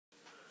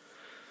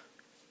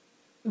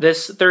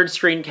This third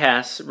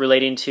screencast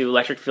relating to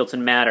electric fields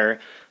and matter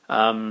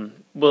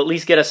will at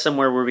least get us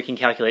somewhere where we can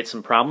calculate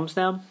some problems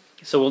now.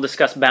 So we'll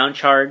discuss bound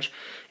charge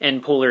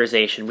and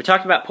polarization. We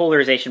talked about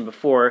polarization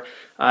before.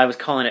 I was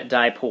calling it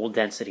dipole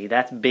density.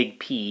 That's big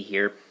P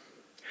here.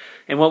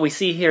 And what we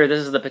see here, this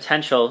is the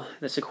potential,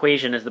 this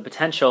equation is the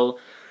potential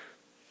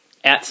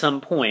at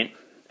some point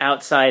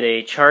outside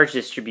a charge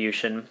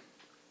distribution,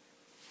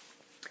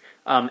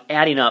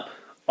 adding up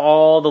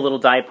all the little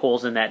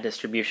dipoles in that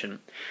distribution.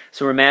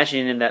 So we're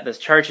imagining that this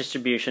charge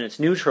distribution, it's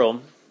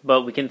neutral,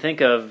 but we can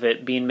think of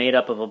it being made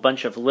up of a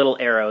bunch of little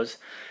arrows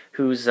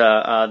whose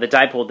the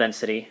dipole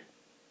density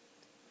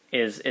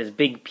is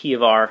big P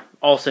of r,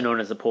 also known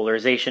as the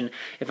polarization.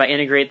 If I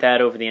integrate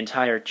that over the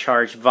entire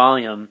charged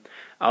volume,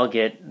 I'll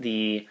get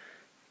the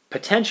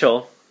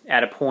potential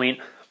at a point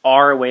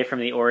r away from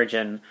the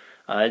origin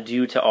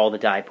due to all the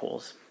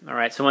dipoles. All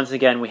right, so once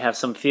again, we have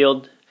some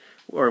field,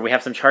 or we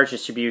have some charge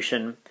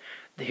distribution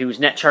whose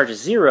net charge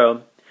is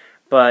 0,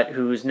 but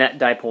whose net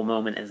dipole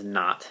moment is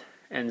not.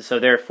 And so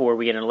therefore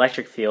we get an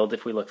electric field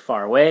if we look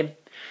far away.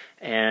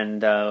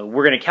 And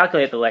we're going to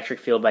calculate the electric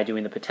field by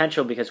doing the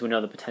potential, because we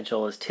know the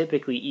potential is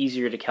typically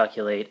easier to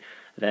calculate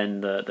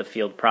than the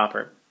field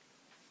proper.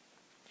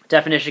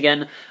 Definition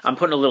again, I'm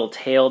putting a little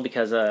tail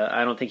because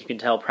I don't think you can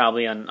tell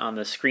probably on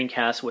the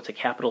screencast what's a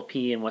capital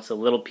P and what's a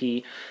little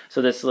p.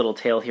 So this little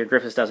tail here,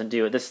 Griffiths doesn't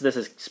do it. This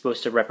is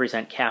supposed to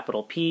represent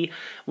capital P,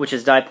 which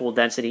is dipole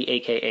density,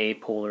 aka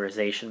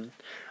polarization.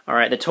 All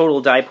right, the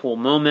total dipole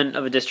moment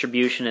of a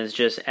distribution is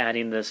just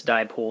adding this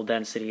dipole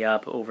density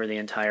up over the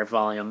entire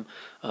volume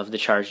of the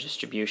charge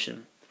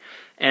distribution.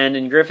 And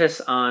in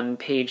Griffiths on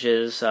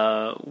pages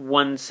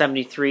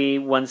 173,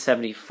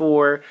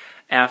 174,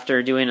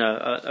 after doing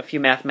a few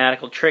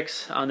mathematical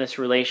tricks on this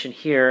relation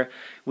here,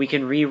 we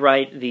can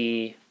rewrite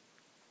the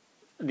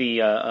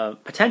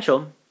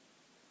potential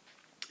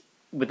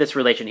with this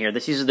relation here.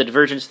 This uses the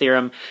divergence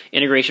theorem,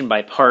 integration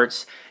by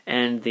parts,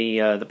 and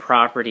the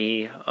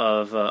property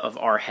of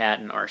r hat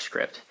and r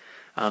script.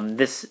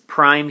 This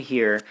prime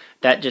here,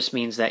 that just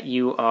means that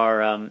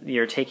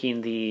you're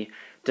taking the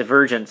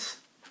divergence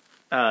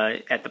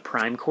at the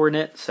prime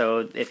coordinate.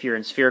 So if you're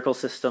in spherical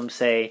systems,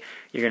 say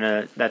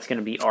that's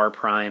gonna be r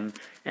prime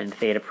and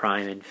theta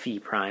prime and phi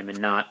prime, and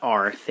not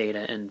r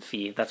theta and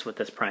phi. That's what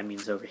this prime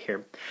means over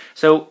here.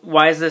 So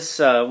why is this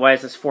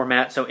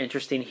format so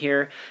interesting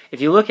here? If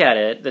you look at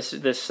it,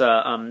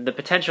 the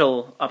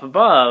potential up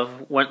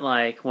above went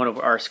like 1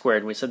 over r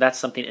squared. We said that's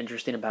something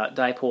interesting about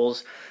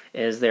dipoles,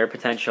 is their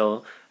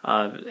potential.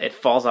 It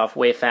falls off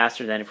way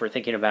faster than if we're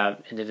thinking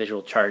about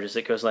individual charges.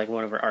 It goes like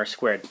 1 over r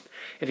squared.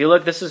 If you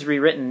look, this is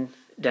rewritten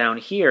down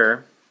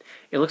here.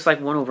 It looks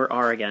like 1 over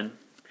r again.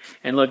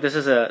 And look, this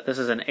is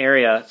an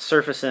area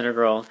surface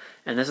integral,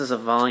 and this is a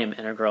volume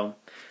integral.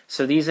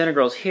 So these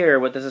integrals here,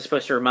 what this is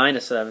supposed to remind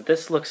us of,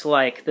 this looks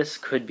like this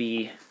could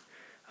be,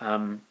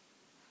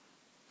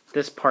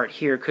 this part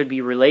here could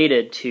be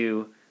related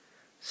to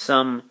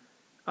some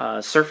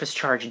surface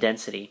charge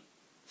density.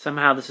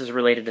 Somehow this is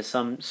related to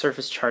some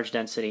surface charge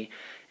density.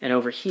 And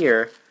over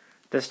here,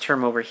 this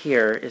term over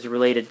here is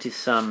related to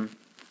some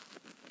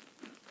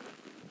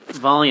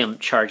volume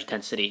charge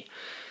density.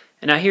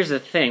 And now here's the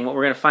thing, what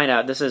we're going to find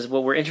out,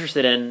 what we're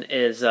interested in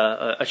is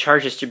a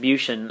charge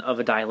distribution of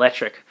a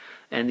dielectric.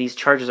 And these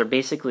charges are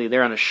basically,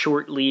 they're on a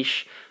short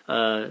leash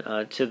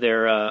to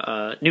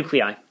their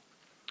nuclei.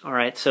 All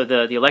right, so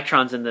the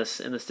electrons in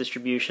this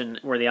distribution,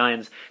 or the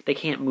ions, they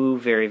can't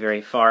move very,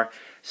 very far.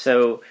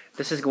 So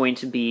this is going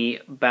to be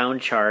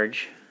bound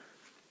charge,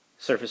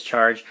 surface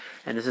charge,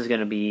 and this is going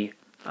to be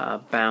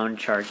bound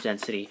charge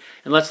density.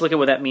 And let's look at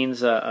what that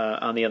means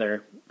on the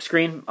other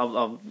screen.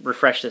 I'll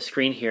refresh the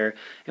screen here,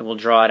 and we'll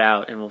draw it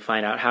out, and we'll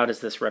find out how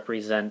does this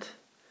represent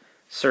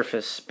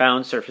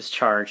bound surface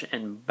charge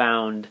and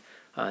bound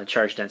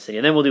charge density.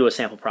 And then we'll do a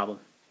sample problem.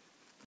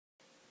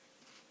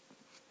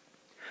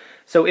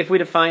 So if we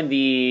define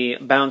the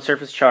bound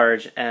surface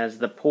charge as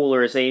the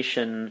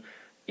polarization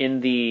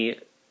in the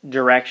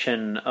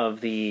direction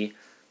of the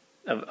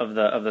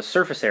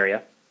surface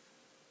area,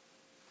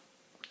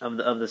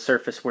 of the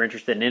surface we're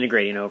interested in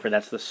integrating over,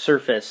 that's the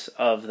surface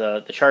of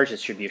the charge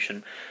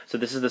distribution. So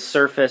this is the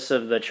surface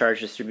of the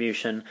charge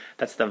distribution,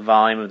 that's the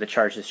volume of the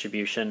charge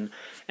distribution,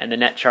 and the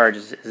net charge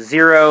is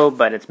 0,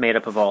 but it's made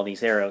up of all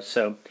these arrows.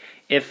 So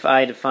if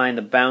I define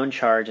the bound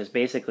charge as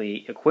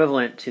basically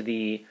equivalent to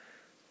the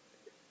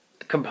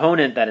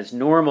component that is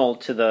normal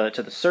to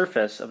the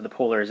surface of the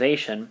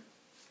polarization,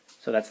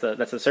 so that's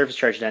the surface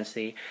charge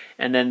density,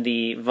 and then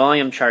the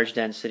volume charge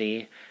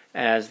density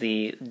as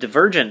the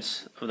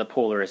divergence of the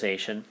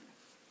polarization,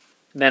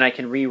 then I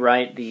can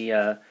rewrite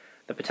the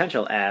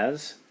potential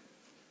as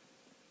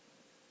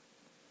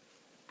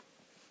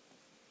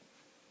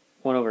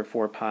 1 over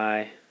 4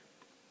 pi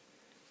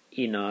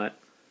E naught,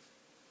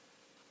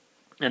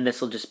 and this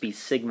will just be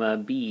sigma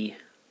b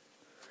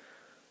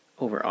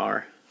over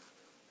r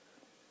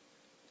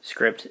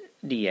script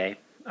dA.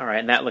 All right,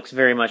 and that looks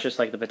very much just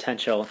like the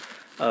potential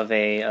of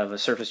a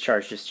surface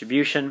charge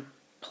distribution,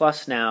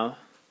 plus now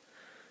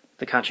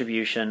the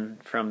contribution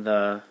from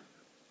the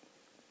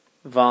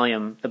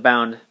volume, the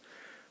bound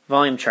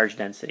volume charge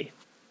density,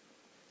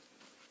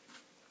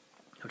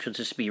 which will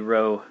just be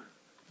rho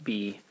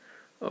b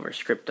over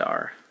script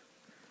r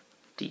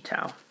d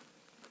tau.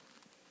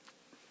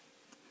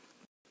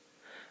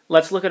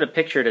 Let's look at a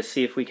picture to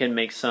see if we can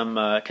make some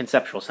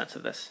conceptual sense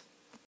of this.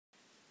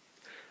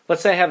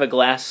 Let's say I have a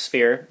glass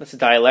sphere. It's a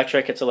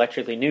dielectric, it's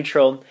electrically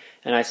neutral,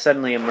 and I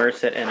suddenly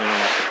immerse it in an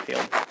electric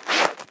field.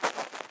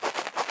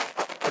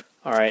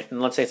 Alright,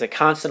 and let's say it's a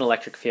constant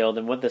electric field,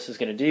 and what this is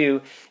going to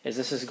do is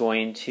this is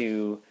going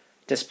to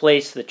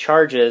displace the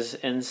charges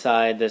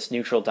inside this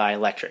neutral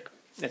dielectric.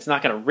 It's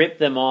not going to rip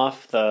them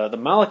off the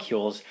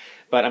molecules,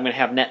 but I'm going to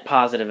have net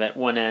positive at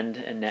one end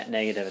and net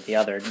negative at the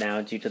other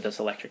now due to this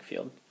electric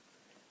field.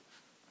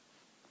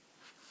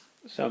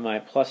 So my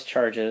plus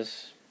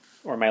charges,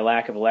 or my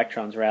lack of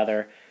electrons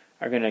rather,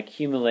 are going to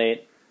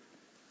accumulate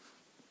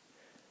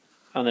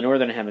on the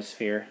northern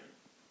hemisphere,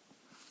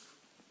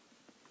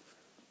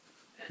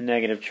 and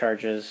negative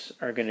charges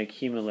are going to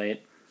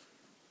accumulate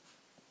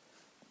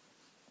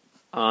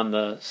on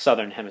the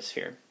southern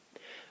hemisphere.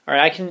 All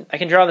right, I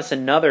can draw this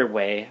another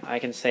way. I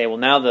can say, well,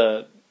 now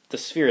the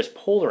sphere is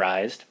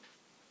polarized,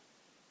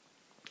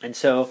 and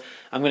so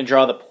I'm going to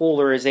draw the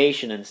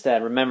polarization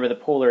instead. Remember, the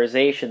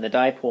polarization, the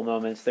dipole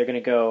moments, they're going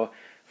to go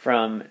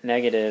from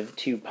negative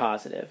to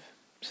positive.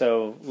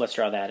 So let's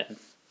draw that in.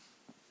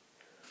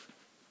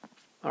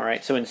 All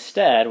right, so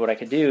instead, what I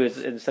could do is,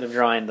 instead of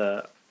drawing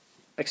the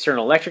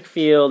external electric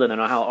field and then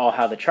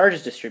how the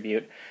charges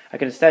distribute, I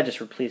can instead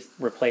just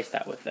replace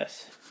that with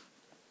this.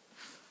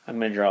 I'm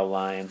going to draw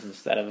lines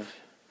instead of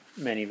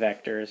many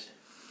vectors.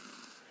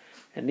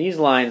 And these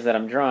lines that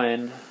I'm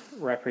drawing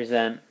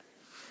represent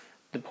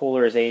the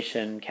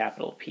polarization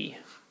capital P.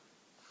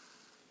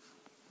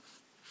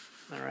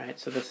 All right,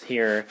 so this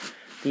here,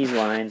 these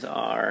lines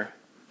are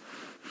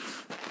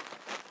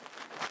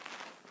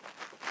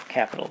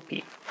capital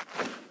P.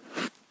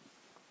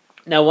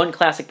 Now, one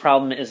classic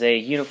problem is a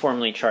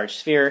uniformly charged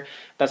sphere.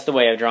 That's the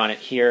way I've drawn it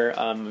here.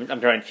 I'm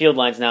drawing field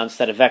lines now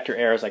instead of vector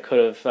arrows. I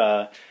could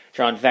have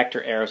drawn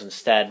vector arrows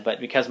instead, but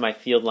because my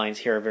field lines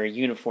here are very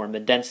uniform, the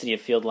density of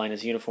field line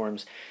is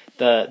uniforms,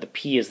 the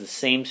P is the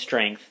same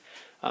strength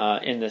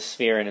in this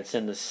sphere, and it's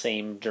in the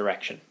same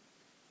direction.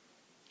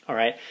 All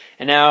right,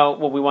 and now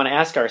what we want to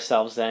ask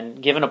ourselves then,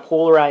 given a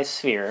polarized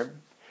sphere,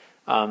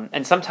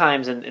 and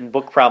sometimes in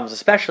book problems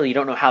especially, you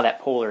don't know how that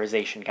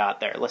polarization got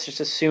there. Let's just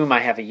assume I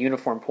have a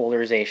uniform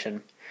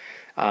polarization,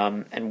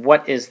 and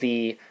what is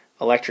the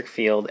electric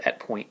field at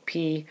point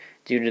P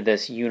due to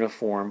this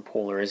uniform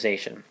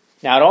polarization?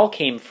 Now, it all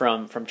came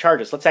from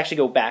charges. Let's actually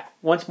go back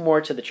once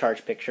more to the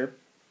charge picture,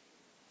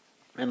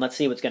 and let's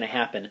see what's going to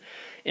happen.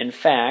 In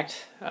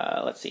fact,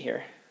 let's see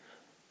here.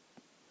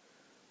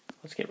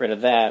 Let's get rid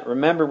of that.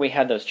 Remember, we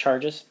had those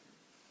charges.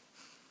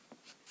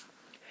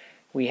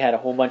 We had a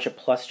whole bunch of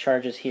plus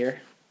charges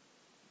here.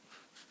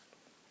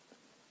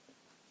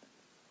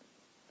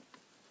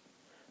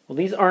 Well,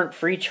 these aren't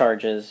free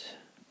charges,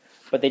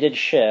 but they did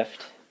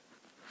shift.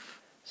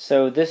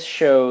 So this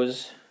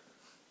shows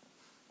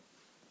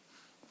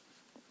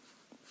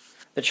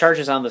the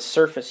charges on the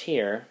surface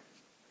here.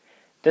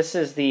 This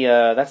is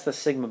that's the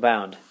sigma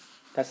bound.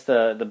 That's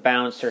the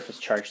bound surface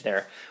charge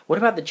there. What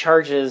about the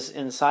charges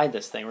inside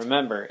this thing?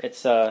 Remember,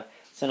 it's an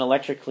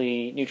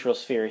electrically neutral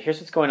sphere. Here's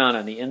what's going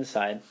on the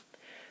inside.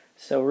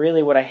 So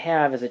really what I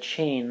have is a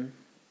chain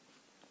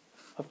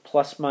of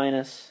plus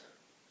minus,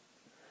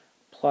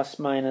 plus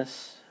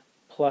minus,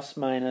 plus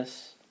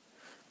minus,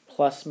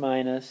 plus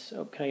minus.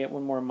 Oh, can I get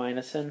one more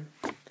minus in?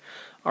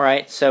 All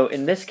right, so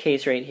in this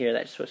case right here,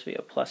 that's supposed to be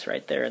a plus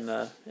right there in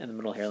the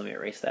middle here. Let me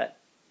erase that.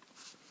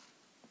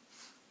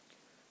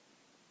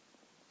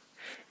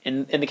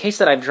 In the case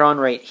that I've drawn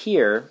right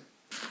here,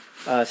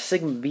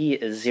 sigma b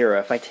is 0.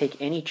 If I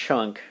take any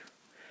chunk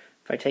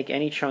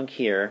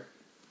here,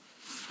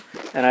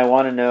 and I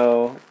want to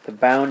know the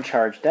bound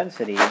charge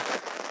density,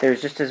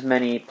 there's just as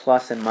many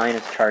plus and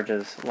minus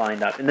charges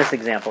lined up in this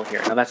example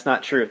here. Now that's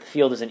not true. If the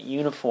field isn't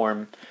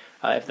uniform,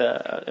 if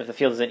the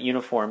field isn't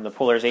uniform, the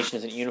polarization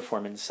isn't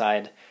uniform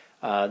inside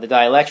the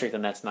dielectric,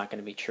 then that's not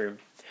going to be true.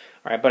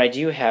 All right, but I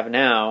do have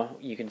now,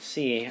 you can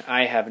see,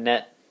 I have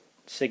net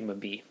sigma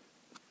b.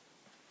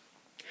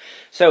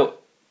 So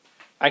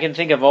I can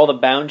think of all the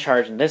bound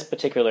charge in this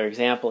particular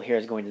example here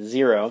as going to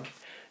 0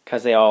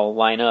 because they all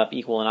line up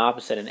equal and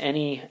opposite. And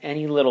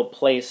any little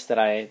place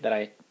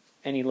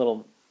any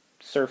little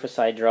surface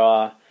I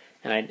draw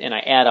and I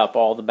add up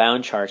all the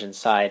bound charge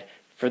inside,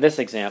 for this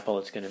example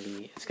it's going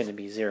to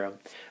be 0.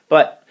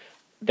 But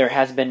there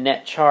has been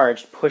net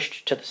charge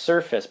pushed to the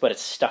surface, but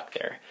it's stuck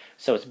there,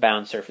 so it's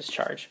bound surface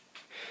charge.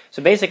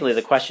 So basically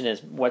the question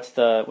is, what's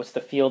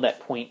the field at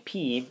point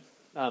P?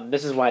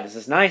 This is why this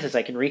is nice, is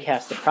I can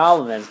recast the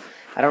problem as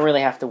I don't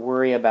really have to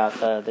worry about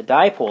the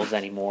dipoles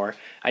anymore.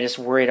 I just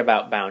worried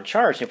about bound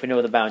charge. And if we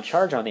know the bound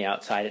charge on the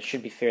outside, it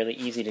should be fairly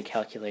easy to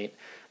calculate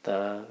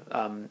the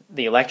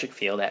electric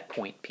field at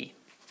point P.